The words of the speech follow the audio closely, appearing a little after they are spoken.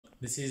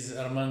This is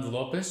Armando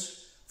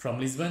Lopes from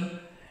Lisbon,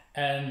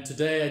 and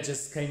today I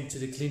just came to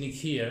the clinic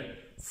here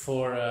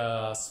for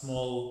a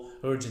small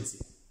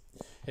urgency.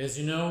 As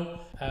you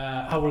know,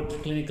 our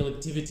clinical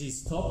activity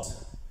is stopped.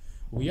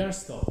 We are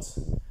stopped,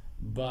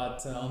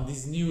 but on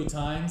these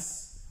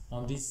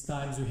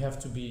times we have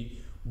to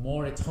be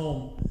more at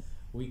home.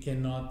 We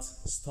cannot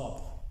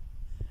stop.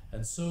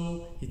 And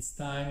so it's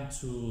time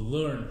to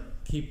learn,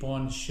 keep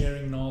on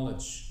sharing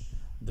knowledge,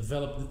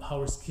 develop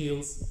our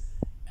skills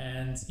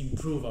and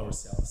improve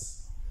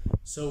ourselves.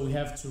 So we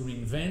have to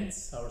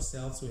reinvent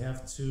ourselves, we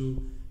have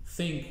to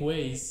think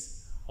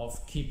ways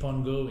of keep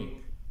on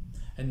going.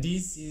 And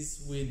this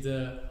is with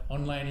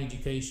online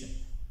education.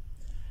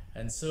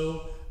 And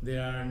so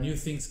there are new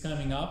things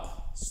coming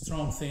up,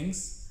 strong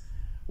things.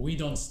 We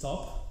don't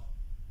stop,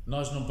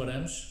 nós não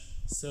paramos,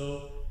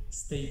 so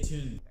stay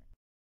tuned.